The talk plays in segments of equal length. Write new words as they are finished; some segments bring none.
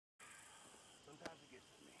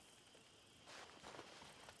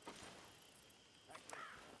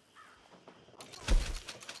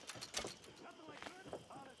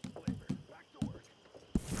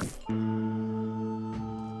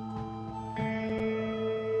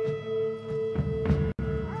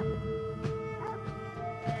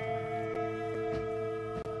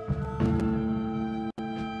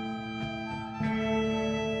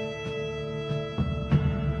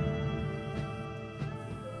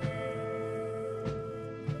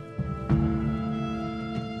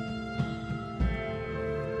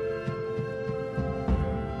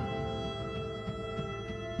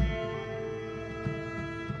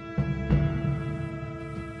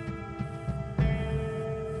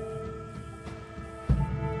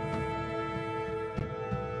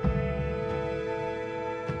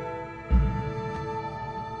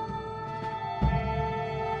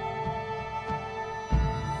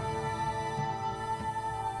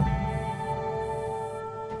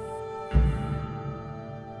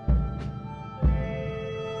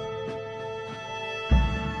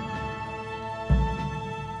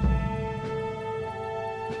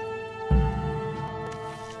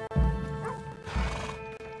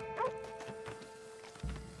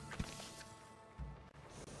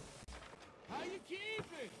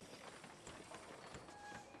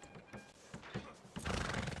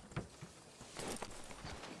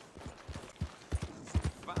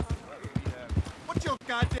What's your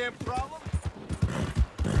goddamn problem?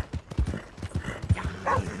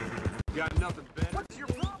 Got nothing better? What's your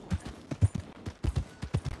problem?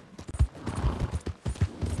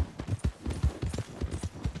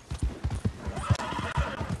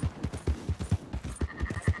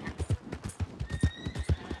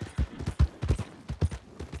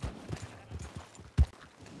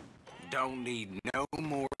 Don't need no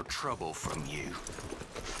more trouble from you.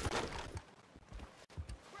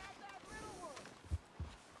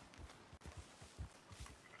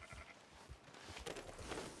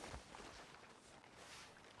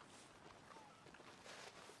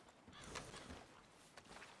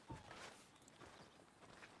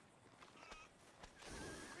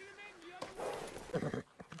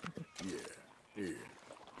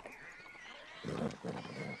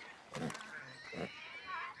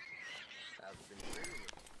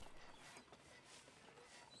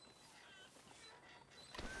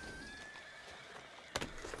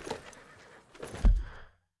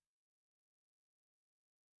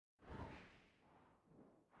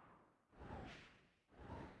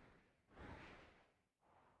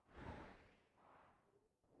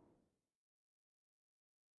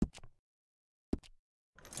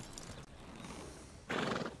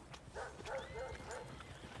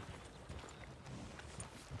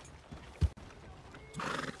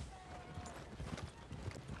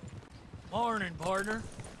 Morning, partner.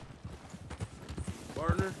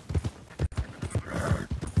 Partner?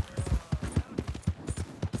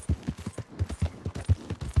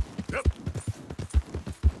 Yep.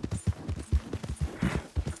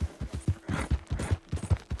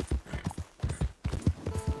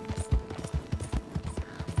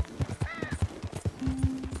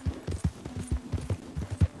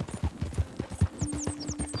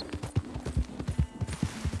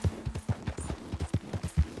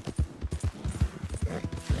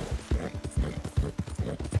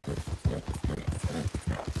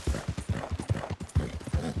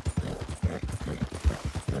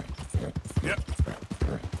 Yep.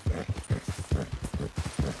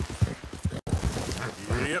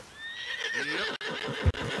 Yep.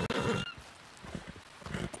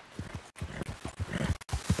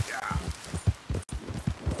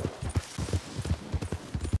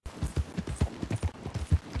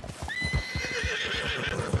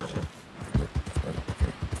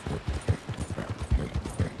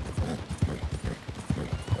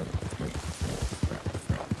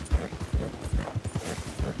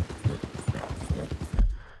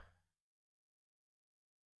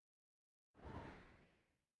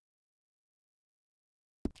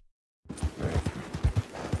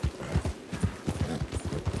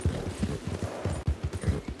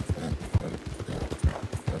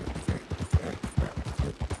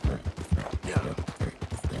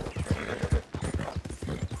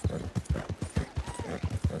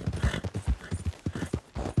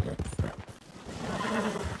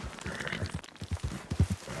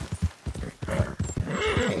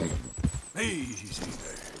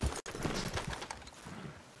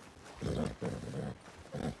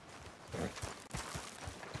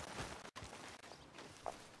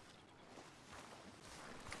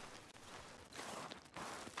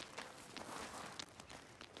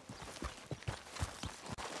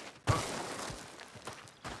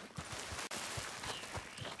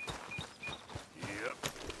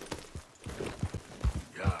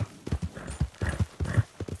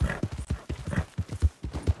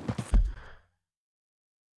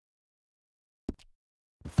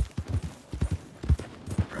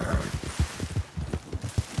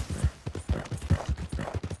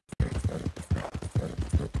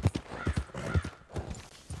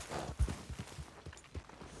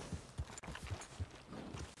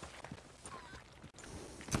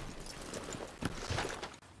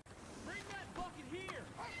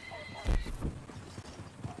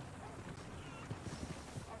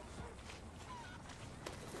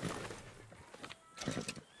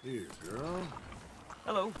 Here, girl.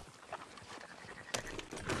 Hello.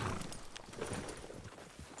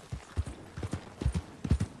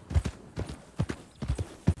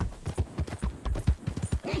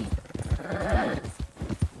 Yeah.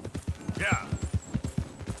 Yeah.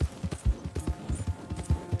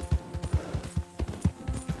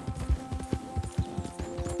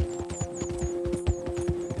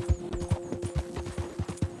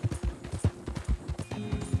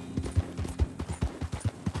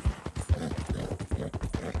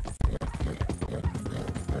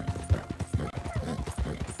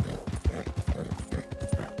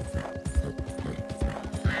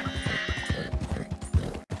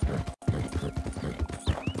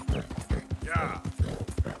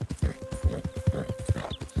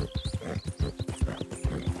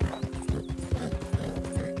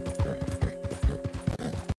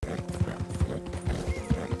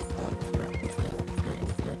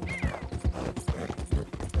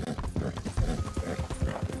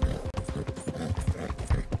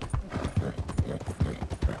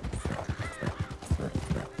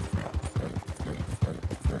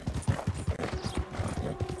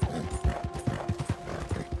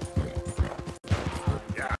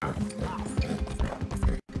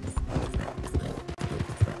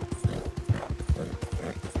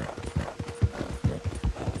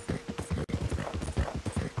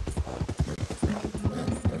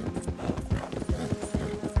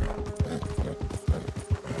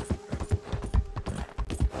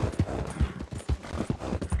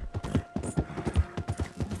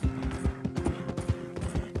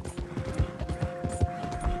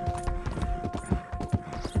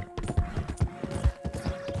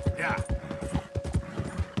 Yeah. Yeah.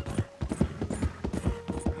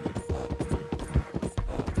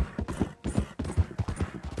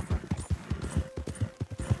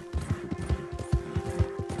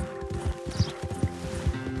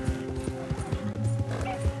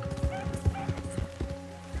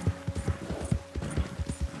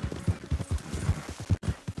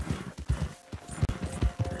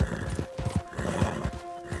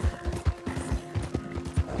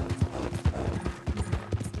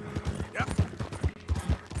 Yeah.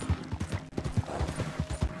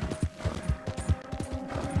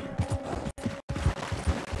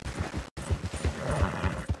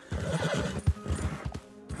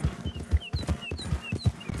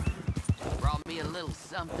 Brought me a little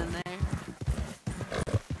something there.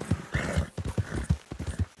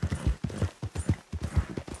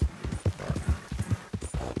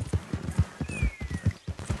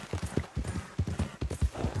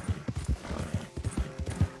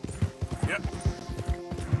 Yep.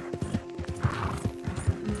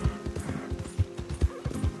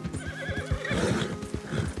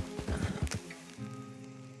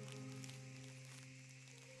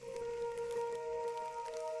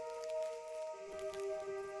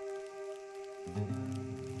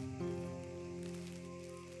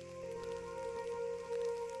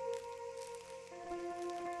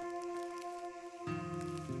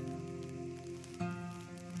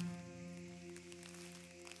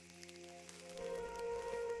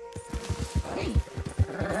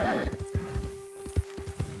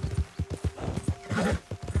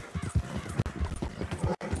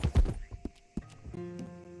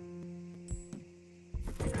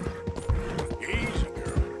 Easy,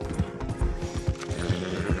 girl.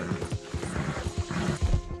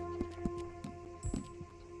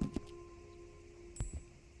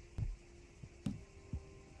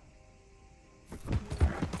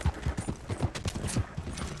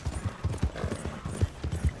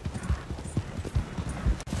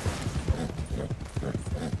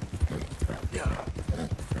 Yeah.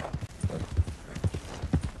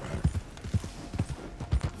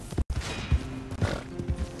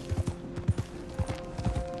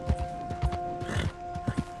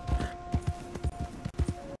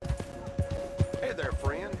 Hey there,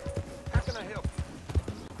 friend. How can I help you?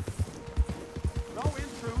 No, in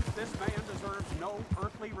truth, this man deserves no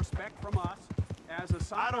earthly respect from us. As a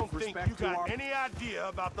sign I don't of think respect you to got our... any idea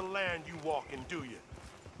about the land you walking, do you?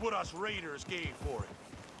 What us raiders gave for it.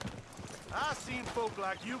 I seen folk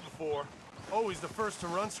like you before. Always the first to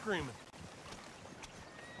run screaming.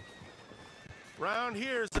 Round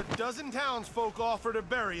here's a dozen townsfolk offer to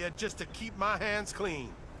bury you just to keep my hands clean.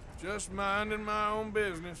 Just minding my own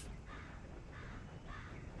business.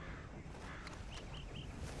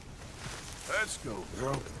 Let's go,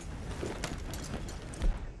 girl.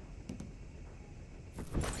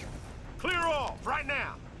 Clear off, right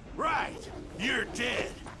now. Right. You're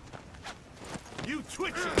dead. You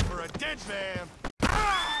twitching for a dead man.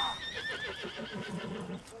 Ah!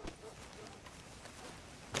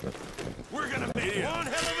 We're gonna make one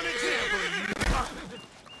hell of an example of you.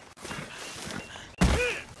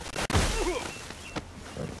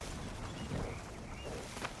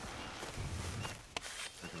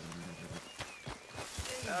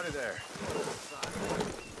 Howdy there.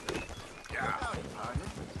 Yeah. Howdy, partner.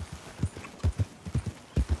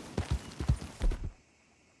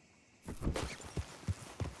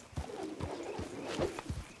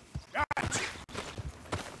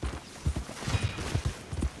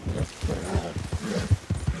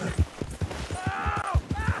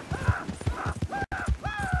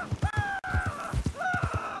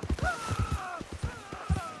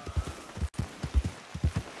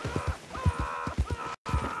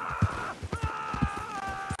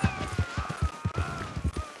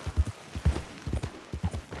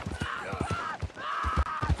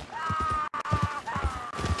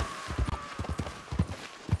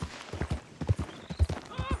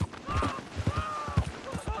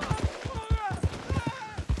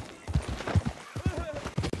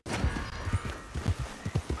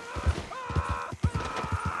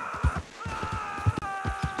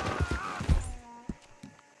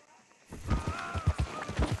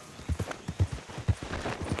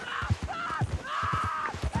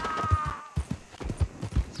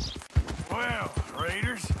 Well,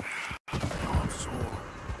 Raiders, I'm sore.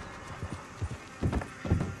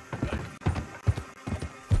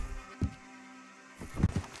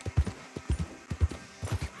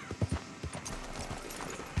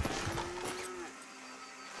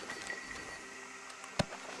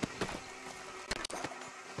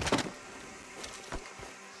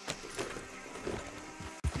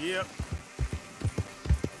 Yep.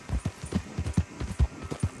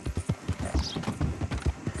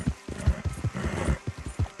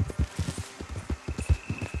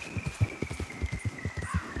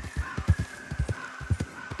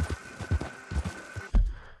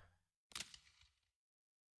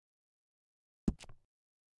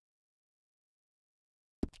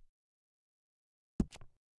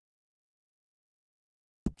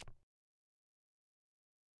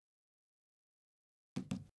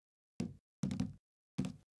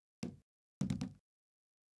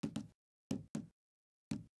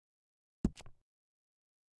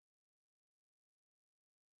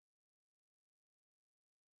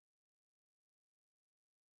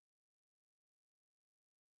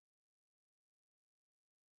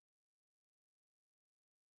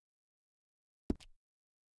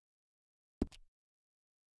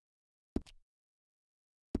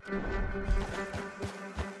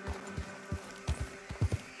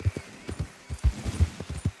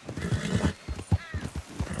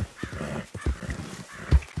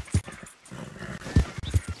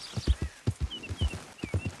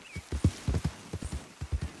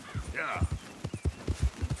 Yeah.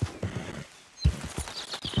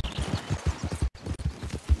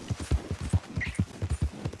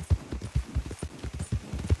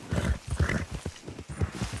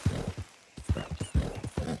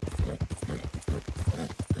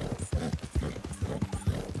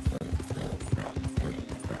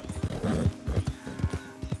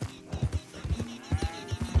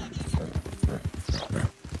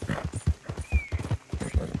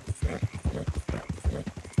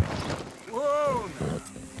 Whoa!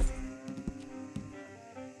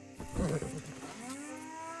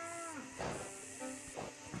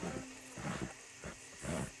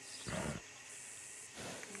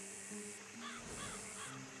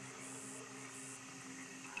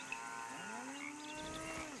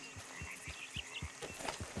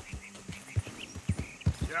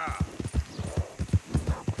 Yeah.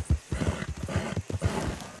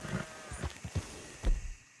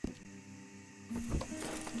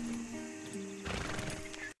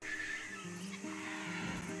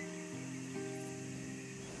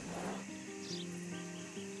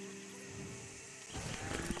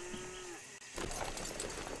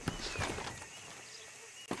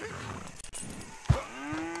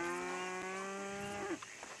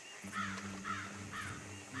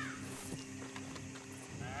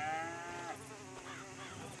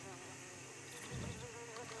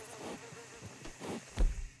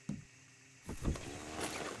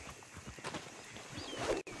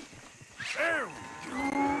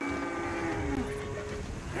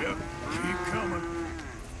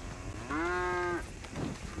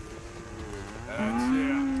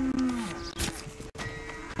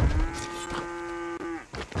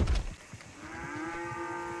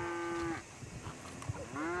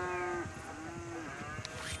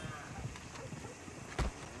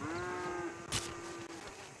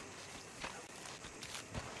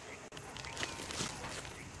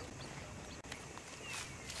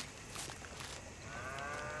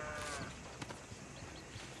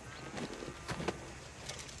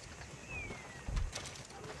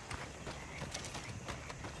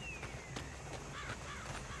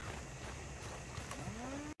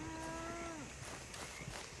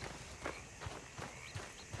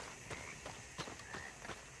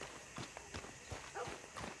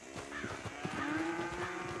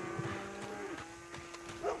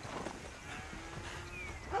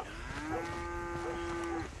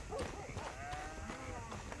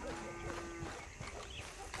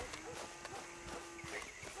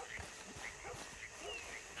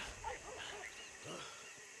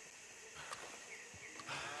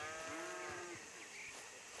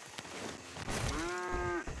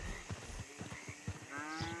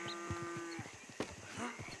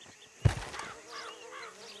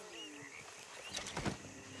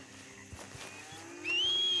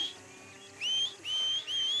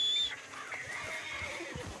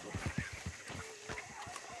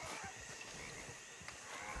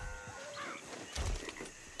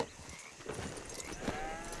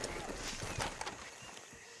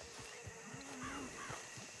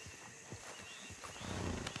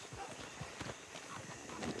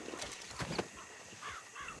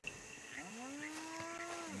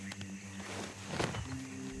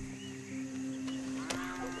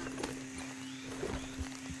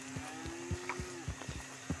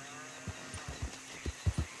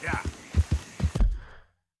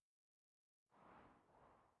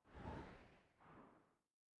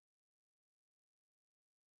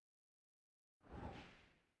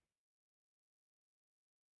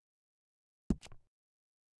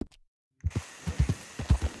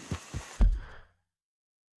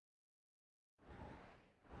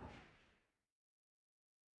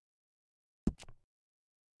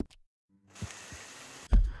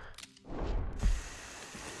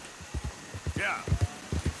 Yeah.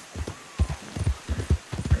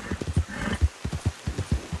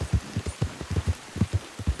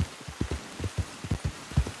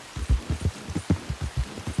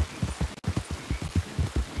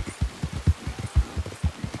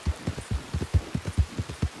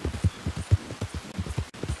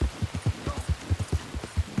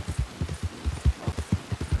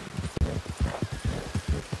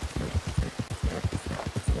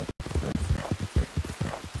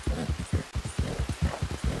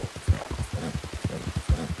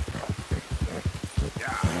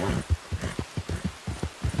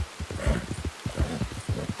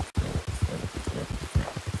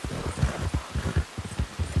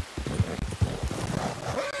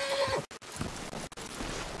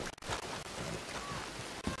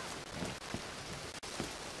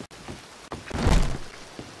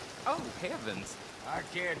 Oh, heavens. I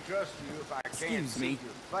can't trust you if I can't Excuse see me.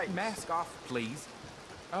 your face. Mask off, please.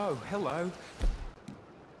 Oh, hello.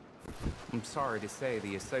 I'm sorry to say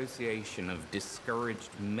the Association of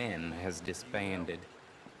Discouraged Men has disbanded.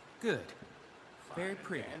 Good. Very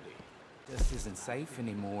pretty. This isn't safe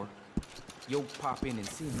anymore. You'll pop in and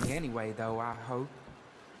see me anyway, though, I hope.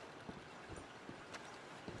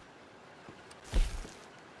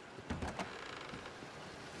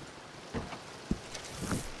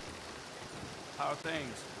 How are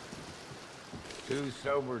things? Too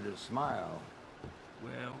sober to smile.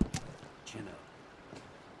 Well, chin up.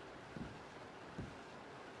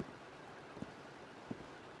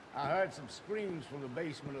 I heard some screams from the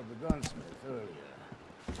basement of the gunsmith earlier.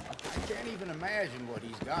 I can't even imagine what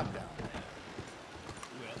he's got down there.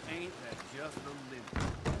 Well, ain't that just the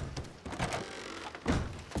limit?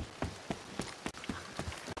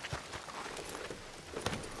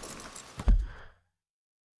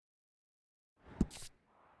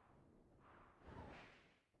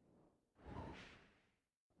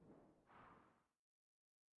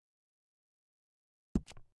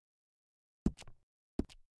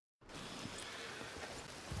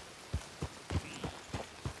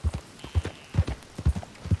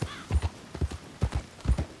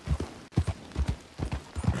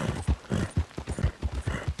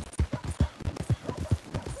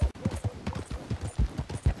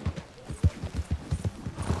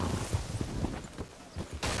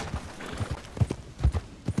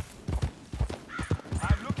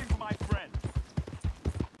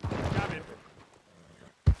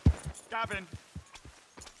 Gavin!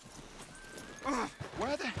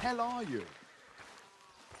 Where the hell are you?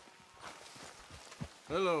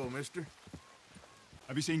 Hello, mister.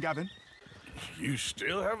 Have you seen Gavin? You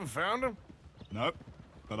still haven't found him? Nope,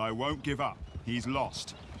 but I won't give up. He's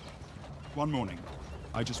lost. One morning,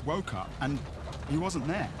 I just woke up and he wasn't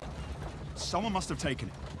there. Someone must have taken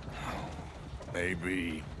him.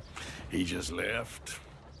 Maybe he just left.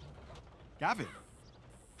 Gavin?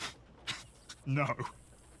 No.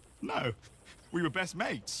 No. We were best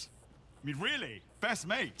mates. I mean, really, best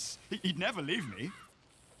mates. He'd never leave me.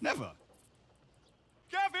 Never.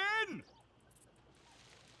 Gavin!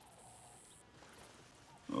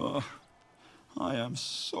 Oh, I am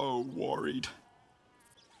so worried.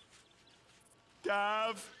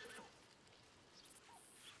 Gav!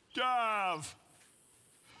 Gav!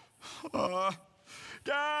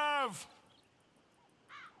 Gav!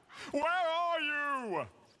 Where are you?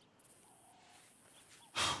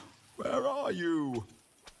 Where are you?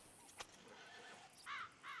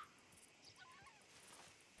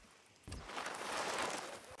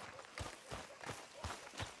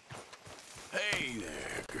 Hey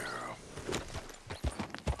there, girl.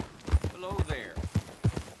 Hello there.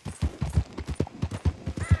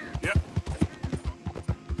 Yep.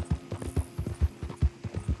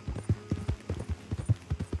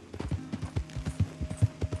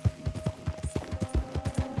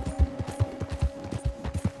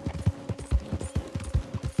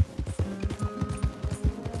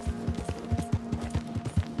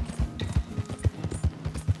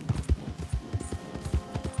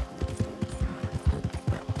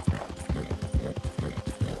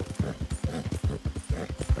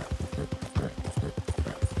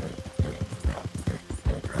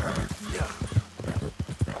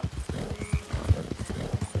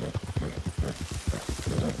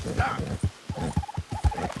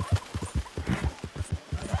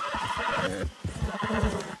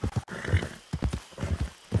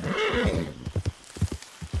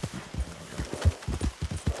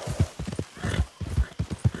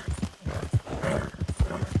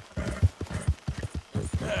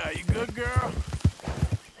 You good, girl?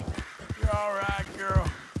 You're all right, girl.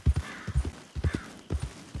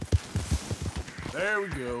 There we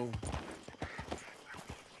go.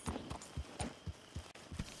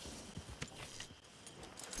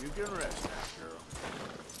 You can rest now, girl.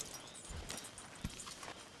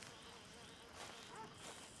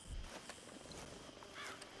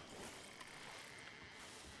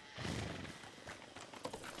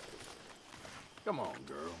 Come on,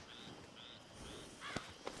 girl.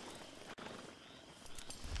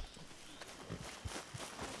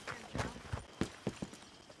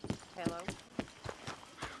 Hello?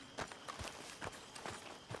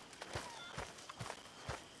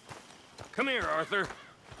 Come here, Arthur.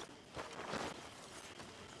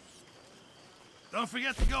 Don't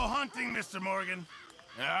forget to go hunting, Mr. Morgan.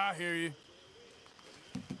 Yeah, I hear you.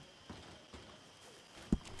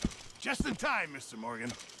 Just in time, Mr.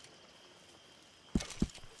 Morgan.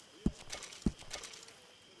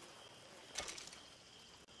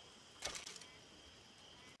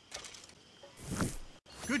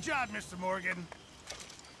 Good job, Mr. Morgan.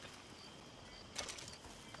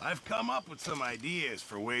 I've come up with some ideas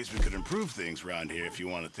for ways we could improve things around here if you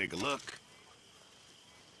want to take a look.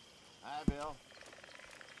 Hi, Bill.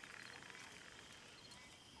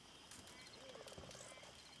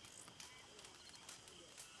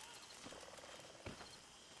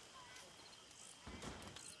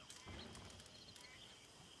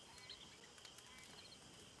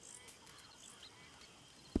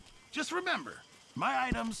 Just remember, my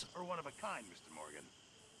items are one of a kind, Mr. Morgan.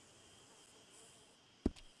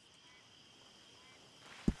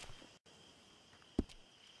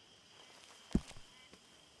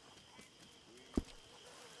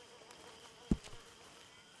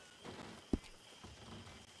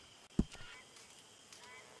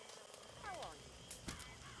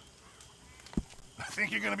 I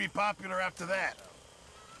think you're gonna be popular after that.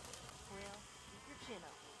 Well, keep your chin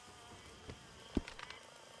up.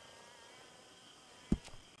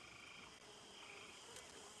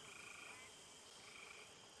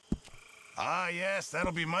 Ah, yes,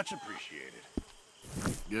 that'll be much appreciated.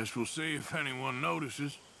 Guess we'll see if anyone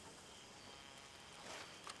notices.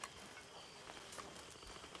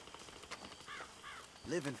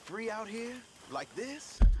 Living free out here? Like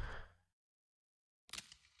this?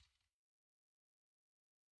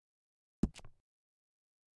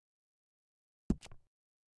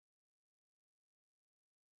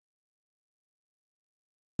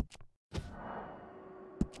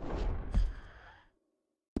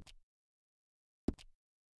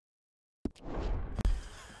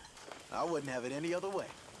 I wouldn't have it any other way.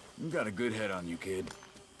 You got a good head on you, kid.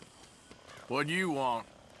 What do you want?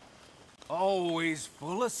 Always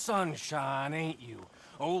full of sunshine, ain't you?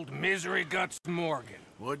 Old Misery Guts Morgan.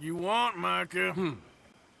 What you want, Micah?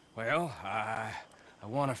 Well, I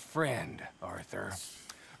want a friend, Arthur.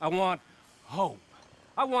 I want hope.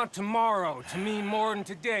 I want tomorrow to mean more than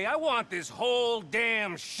today. I want this whole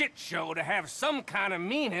damn shit show to have some kind of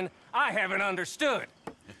meaning I haven't understood.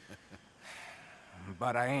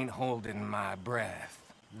 But I ain't holding my breath.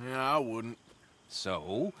 Yeah, I wouldn't.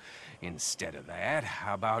 So, instead of that,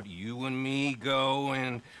 how about you and me go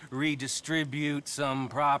and redistribute some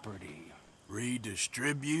property?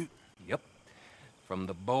 Redistribute? Yep. From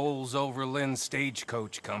the Bowles Overland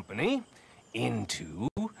Stagecoach Company into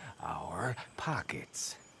our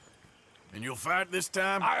pockets. And you'll fight this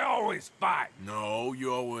time? I always fight! No,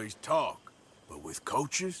 you always talk. But with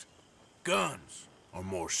coaches, guns are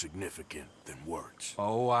more significant than words.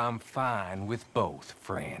 Oh, I'm fine with both,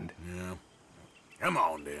 friend. Yeah. Come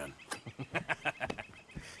on, then.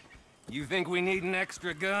 You think we need an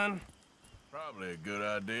extra gun? Probably a good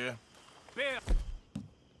idea. Bill!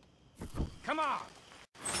 Come on!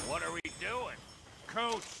 What are we doing?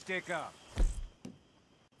 Coach, stick up.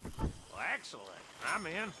 Well, excellent. I'm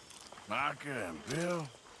in. Micah and Bill?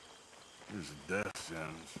 This is a death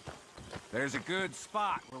sentence. There's a good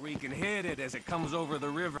spot where we can hit it as it comes over the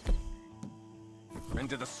river.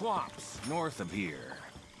 Into the swamps north of here.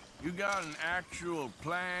 You got an actual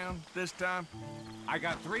plan this time? I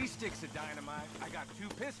got 3 sticks of dynamite, I got 2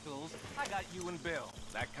 pistols, I got you and Bill.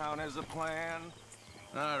 That count as a plan?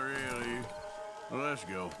 Not really. Well, let's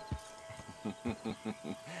go.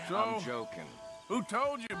 So, I'm joking. who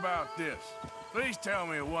told you about this? Please tell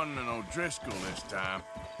me it wasn't an O'Driscoll this time.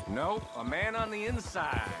 Nope, a man on the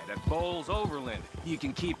inside at Bowles Overland. You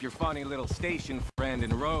can keep your funny little station friend in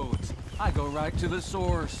Rhodes. I go right to the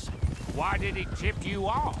source. Why did he tip you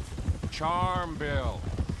off? Charm, Bill.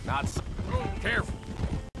 Not careful.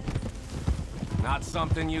 Not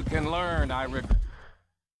something you can learn, I regret.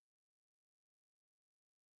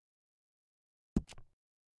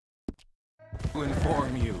 To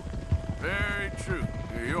inform you. Very true.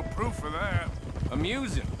 You're proof of that.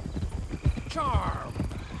 Amusing. Charm.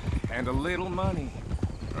 And a little money.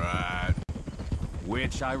 Right.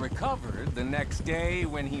 Which I recovered the next day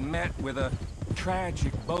when he met with a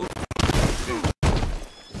tragic boat.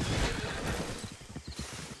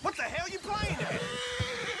 What the hell you playing at?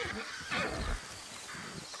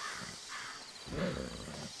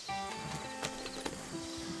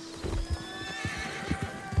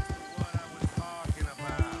 What I was talking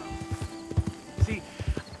about. See,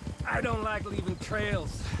 I don't like leaving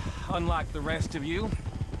trails, unlike the rest of you.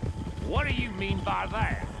 What do you mean by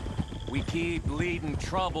that? We keep leading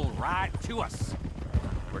trouble right to us.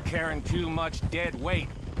 We're carrying too much dead weight.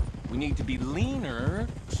 We need to be leaner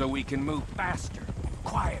so we can move faster,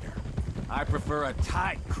 quieter. I prefer a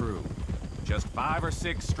tight crew. Just 5 or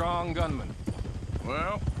 6 strong gunmen.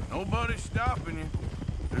 Well, nobody's stopping you.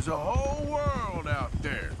 There's a whole world out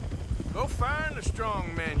there. Go find the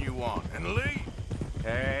strong men you want and leave.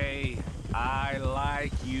 Hey, I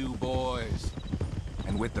like you boys.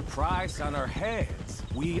 And with the price on our heads,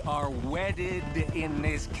 we are wedded in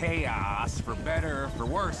this chaos, for better or for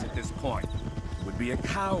worse at this point. It would be a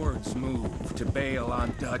coward's move to bail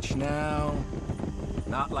on Dutch now.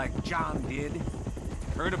 Not like John did.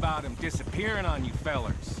 Heard about him disappearing on you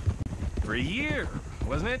fellers. For a year,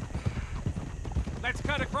 wasn't it? Let's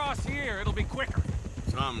cut across here, it'll be quicker.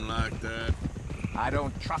 Something like that. I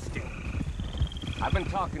don't trust him. I've been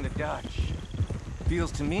talking to Dutch.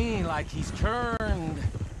 Feels to me like he's turned,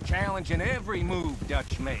 challenging every move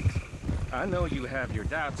Dutch makes. I know you have your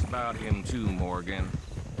doubts about him too, Morgan.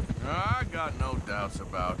 I got no doubts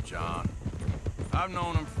about John. I've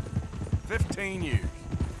known him for 15 years.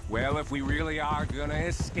 Well, if we really are gonna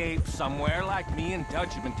escape somewhere like me and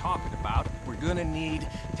Dutch have been talking about, we're gonna need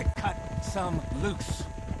to cut some loose.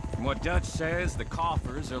 From what Dutch says, the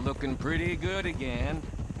coffers are looking pretty good again.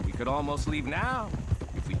 We could almost leave now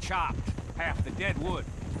if we chopped half the dead wood.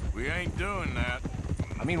 We ain't doing that.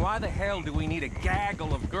 I mean, why the hell do we need a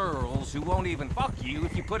gaggle of girls who won't even fuck you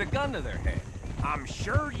if you put a gun to their head? I'm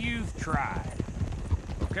sure you've tried.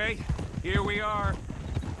 Okay, here we are.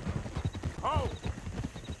 Oh!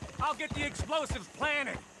 I'll get the explosives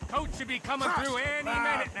planted. Coach should be coming through any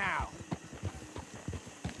minute now.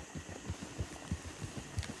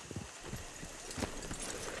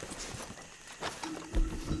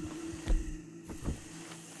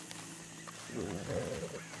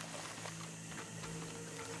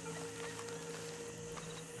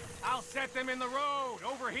 I'll set them in the road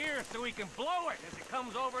over here so we can blow it as it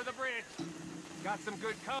comes over the bridge. Got some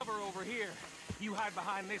good cover over here. You hide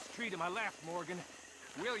behind this tree to my left, Morgan.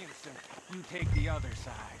 Williamson, you take the other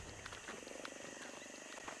side.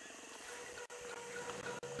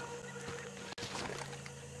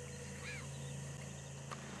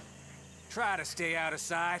 Try to stay out of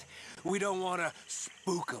sight. We don't want to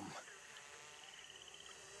spook them.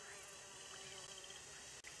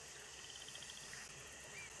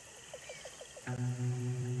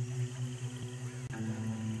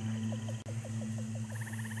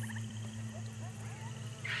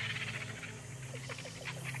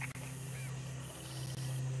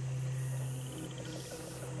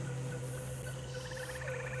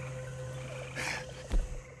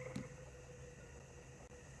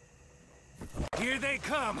 Here they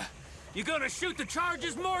come. You gonna shoot the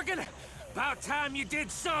charges, Morgan? About time you did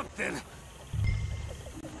something.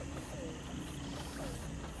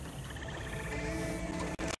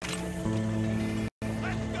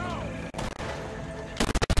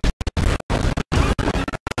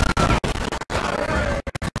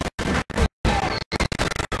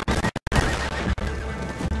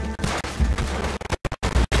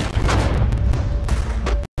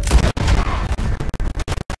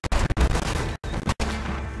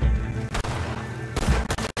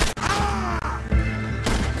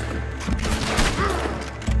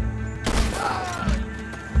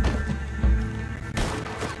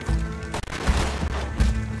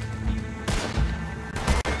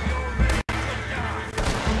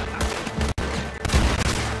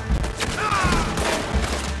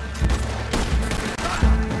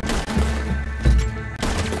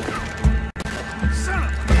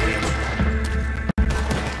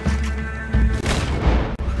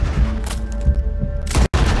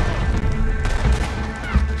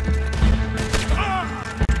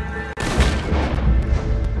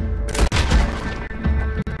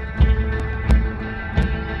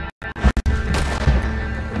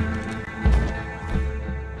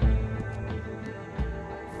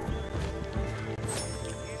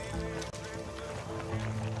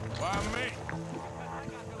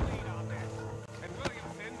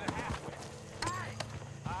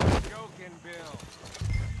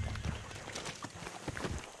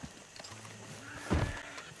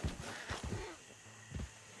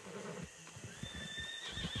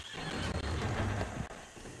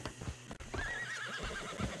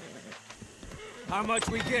 How much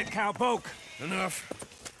we get, cowpoke? Enough.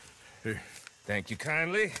 Here. Thank you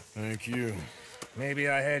kindly. Thank you. Maybe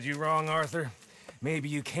I had you wrong, Arthur. Maybe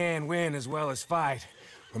you can win as well as fight.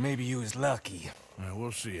 Or maybe you is lucky. Well,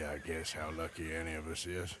 we'll see, I guess, how lucky any of us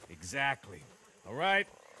is. Exactly. All right,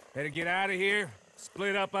 better get out of here.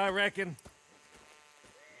 Split up, I reckon.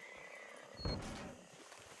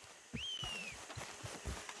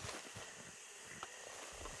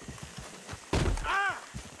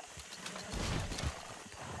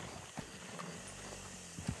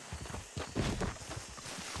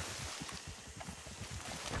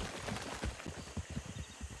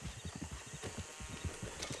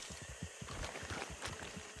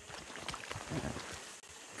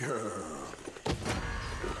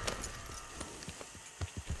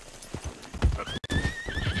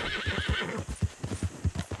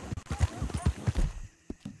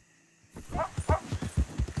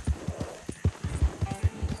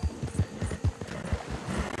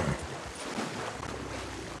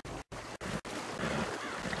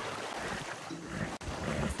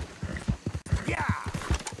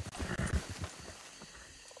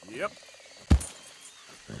 Yep.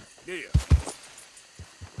 Yeah.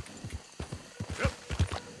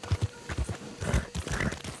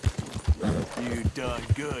 You done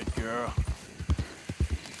good, girl.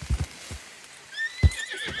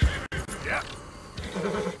 Yeah.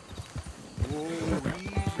 Oh,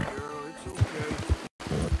 easy, girl. It's okay.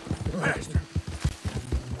 Faster.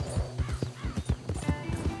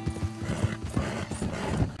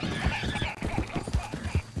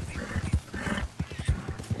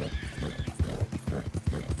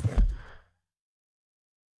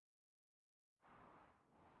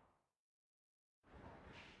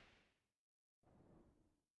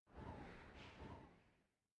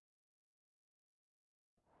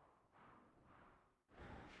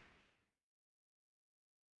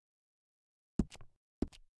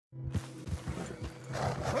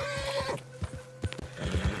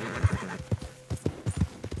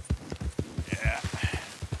 Yeah,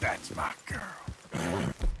 that's my girl.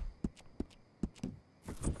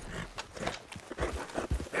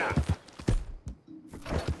 Yeah.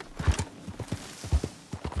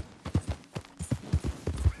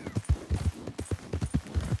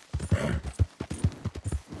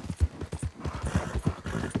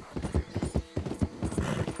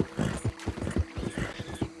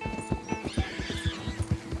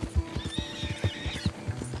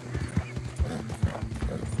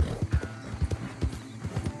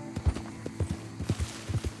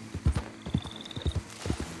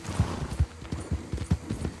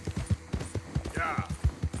 Yeah.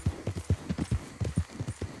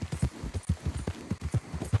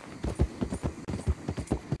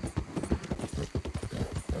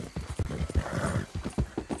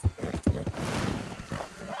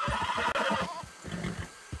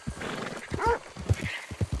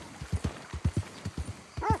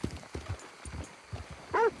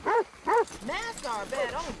 Masks are a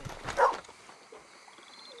bad omen.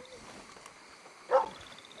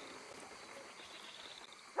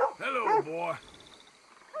 Hello, boy.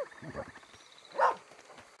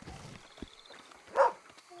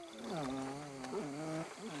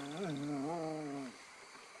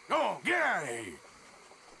 Come on, get out of here.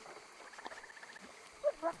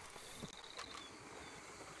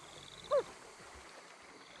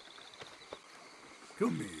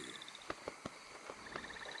 Come here.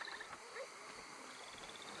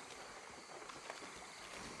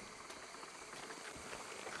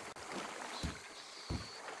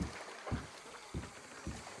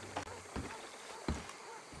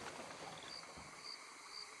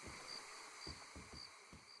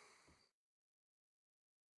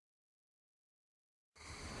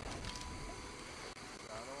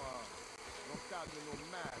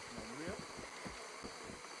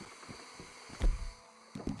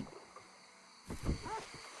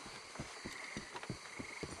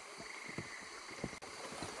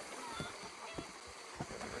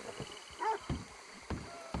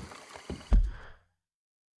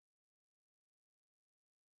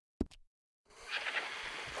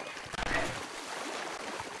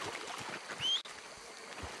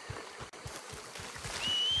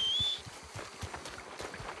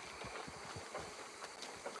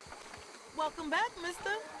 Welcome back, mister.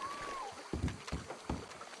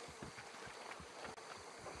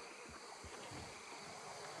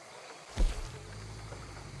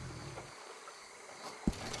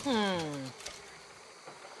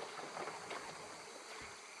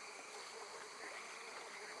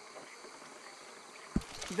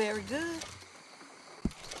 Very good.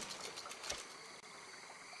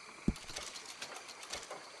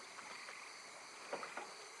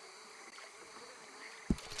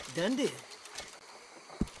 Done did.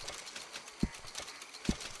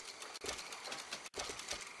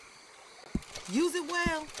 Use it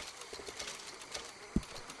well.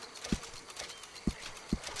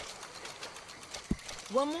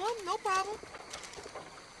 One more? No problem.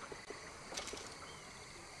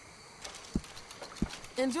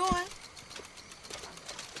 Enjoy.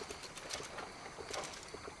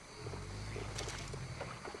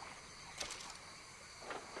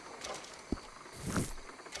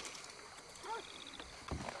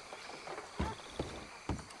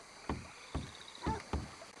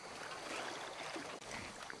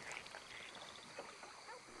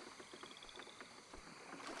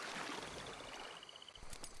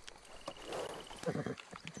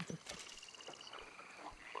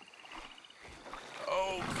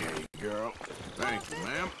 Okay, girl. Thank you,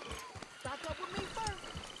 ma'am. Stock up with me first.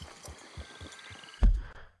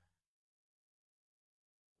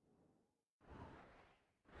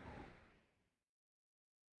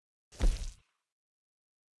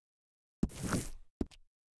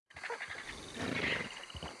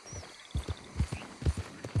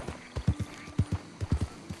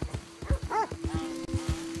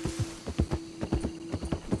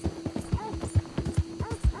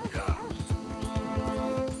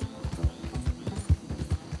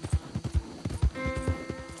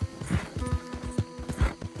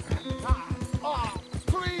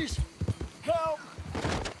 Please, help!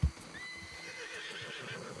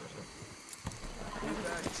 Get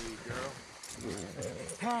back to you, girl.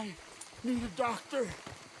 I need a doctor.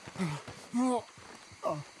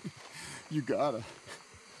 You gotta.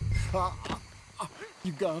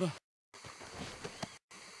 You gotta.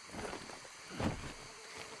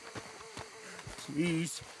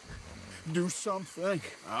 Please, do something.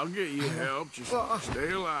 I'll get you help. Just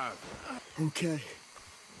stay alive. Okay.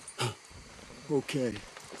 Okay.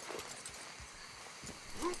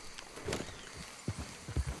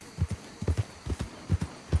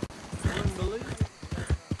 Wouldn't believe it.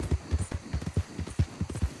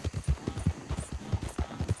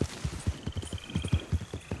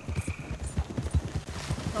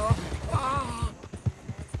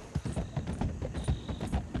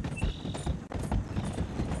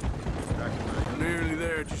 Nearly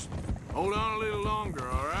there. Just hold on a little longer,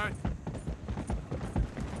 all right?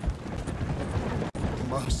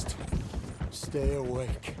 Must stay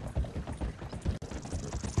awake.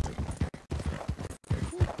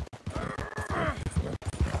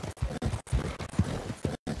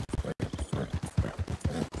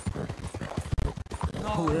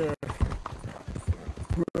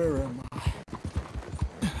 Where am I?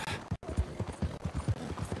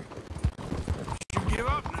 You give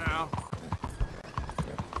up now.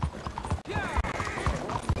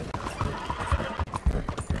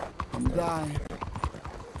 I'm dying.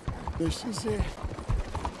 This is it.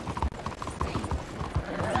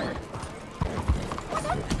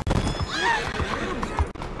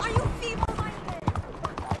 Are you feeble-minded?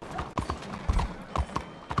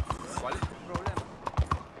 ¿Cuál es tu problema?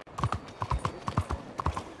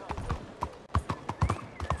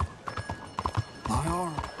 My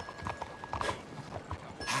arm.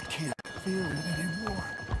 I can't feel it anymore.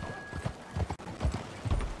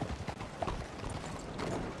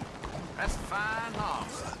 That's a fine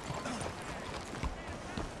horse.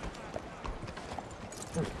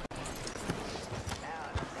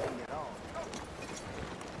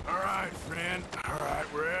 All right, friend. All right,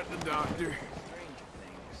 we're at the doctor.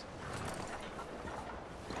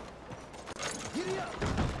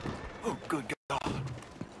 Oh, good God.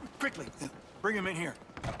 Quickly, bring him in here.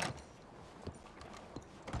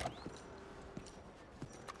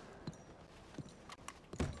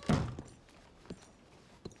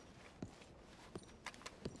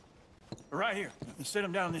 Right here. Sit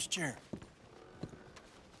him down in this chair.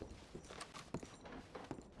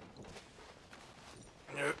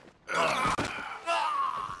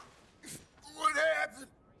 What happened?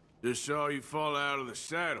 Just saw you fall out of the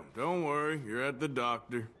saddle. Don't worry, you're at the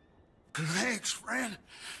doctor. Thanks, friend.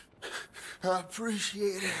 I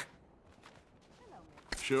appreciate it.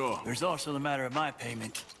 Sure. There's also the matter of my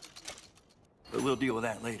payment. But we'll deal with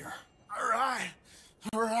that later. All right.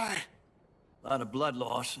 All right. A lot of blood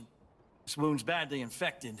loss, and this wound's badly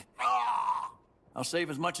infected. I'll save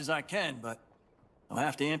as much as I can, but I'll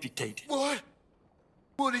have to amputate. What?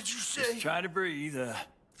 What did you say? Just try to breathe.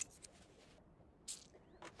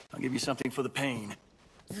 I'll give you something for the pain.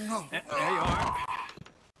 No. There you are.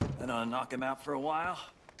 Then I'll knock him out for a while.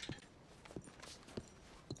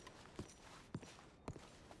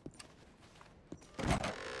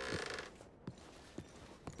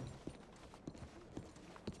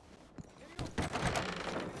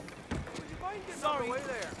 Sorry. Way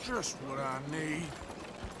there. Just what I need.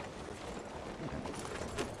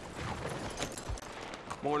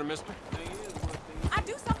 Morning, mister. I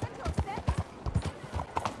do something to upset you?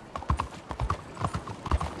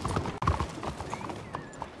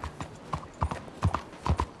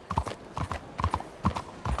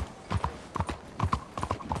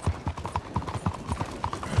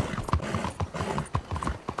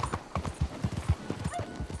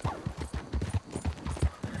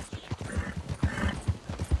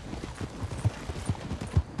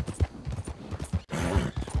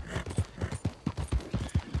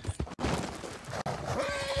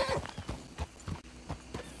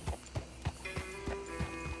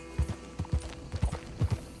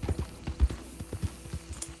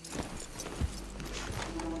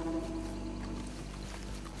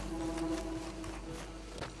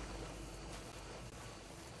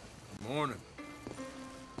 Morning.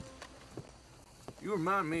 You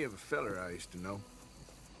remind me of a feller I used to know.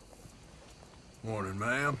 Morning,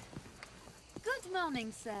 ma'am. Good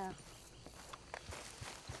morning, sir.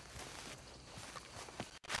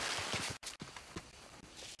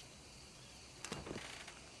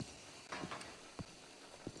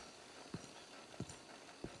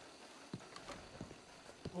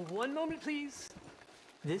 One moment, please.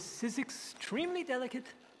 This is extremely delicate.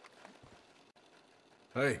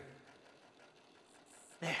 Hey.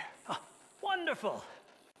 There. Oh, wonderful.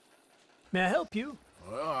 May I help you?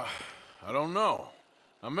 Well, I don't know.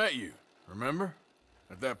 I met you, remember?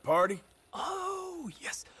 At that party? Oh,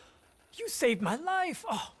 yes. You saved my life.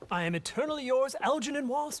 Oh, I am eternally yours, Algernon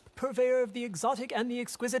Wasp, purveyor of the exotic and the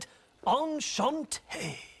exquisite.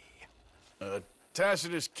 Enchanté.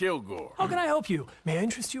 Tacitus Kilgore. How can I help you? May I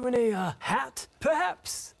interest you in a hat,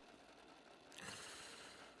 perhaps?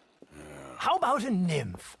 How about a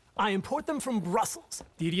nymph? I import them from Brussels.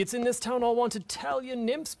 The idiots in this town all want Italian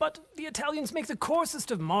nymphs, but the Italians make the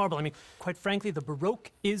coarsest of marble. I mean, quite frankly, the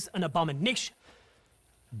Baroque is an abomination.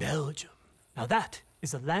 Belgium. Now that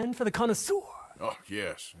is a land for the connoisseur. Oh,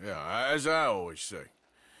 yes. Yeah, as I always say.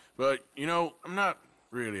 But, you know, I'm not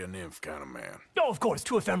really a nymph kind of man. Oh, of course,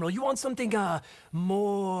 too ephemeral. You want something,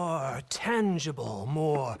 more tangible,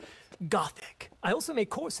 more gothic. I also make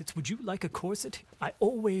corsets. Would you like a corset? I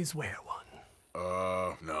always wear one.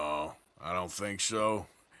 No, I don't think so.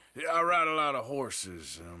 Yeah, I ride a lot of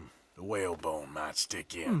horses. The whalebone might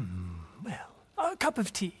stick in. Well, a cup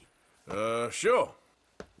of tea. Sure.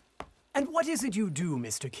 And what is it you do,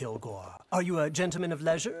 Mr. Kilgore? Are you a gentleman of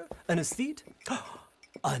leisure? An aesthete?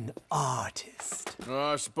 An artist?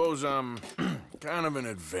 I suppose I'm kind of an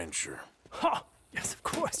adventurer. Ha! Yes, of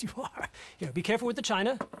course you are. Here, be careful with the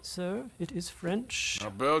china. Sir, it is French.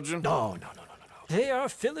 Belgian? No. They are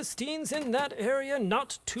Philistines in that area,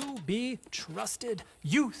 not to be trusted.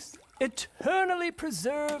 Youth, eternally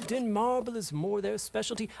preserved in marble, is more their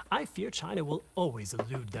specialty. I fear China will always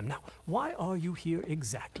elude them. Now, why are you here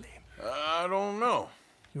exactly? I don't know.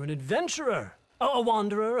 You're an adventurer, a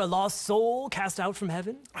wanderer, a lost soul cast out from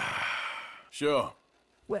heaven? Sure.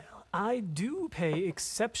 Well, I do pay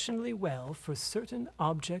exceptionally well for certain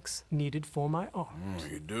objects needed for my art.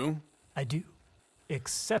 You do? I do.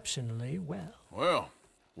 Exceptionally well. Well,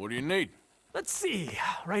 what do you need? Let's see.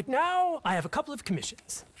 Right now, I have a couple of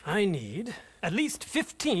commissions. I need at least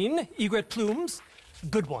 15 egret plumes.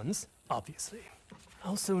 Good ones, obviously. I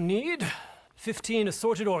also need 15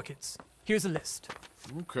 assorted orchids. Here's a list.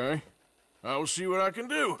 Okay. I will see what I can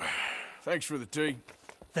do. Thanks for the tea.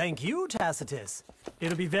 Thank you, Tacitus.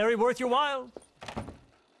 It'll be very worth your while.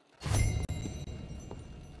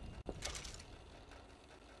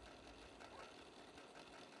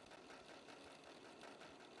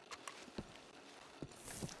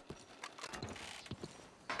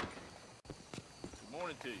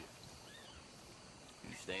 Morning to you.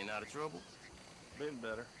 You staying out of trouble? Been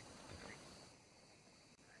better.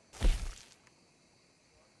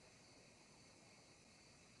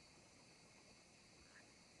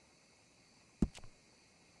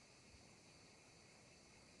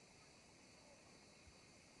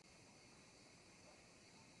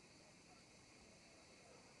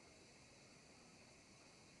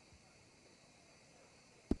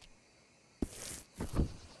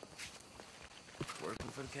 Working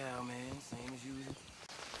for the cow, man. Same as usual.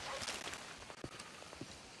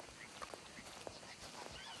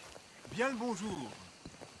 Bien le bonjour.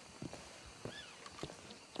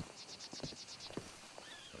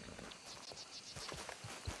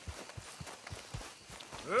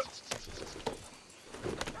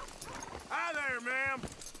 Hi there, ma'am.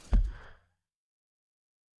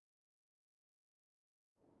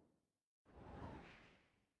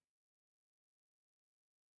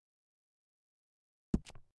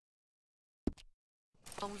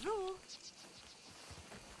 Bonjour.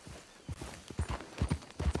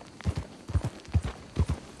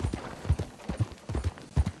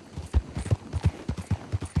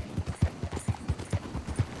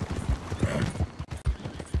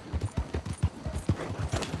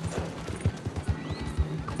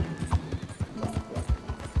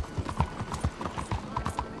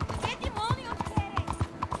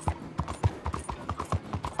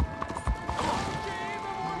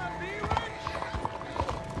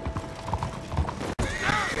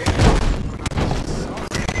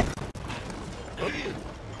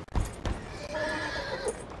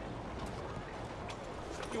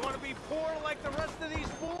 You want to be poor like the rest of these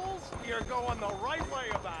fools? You're going the right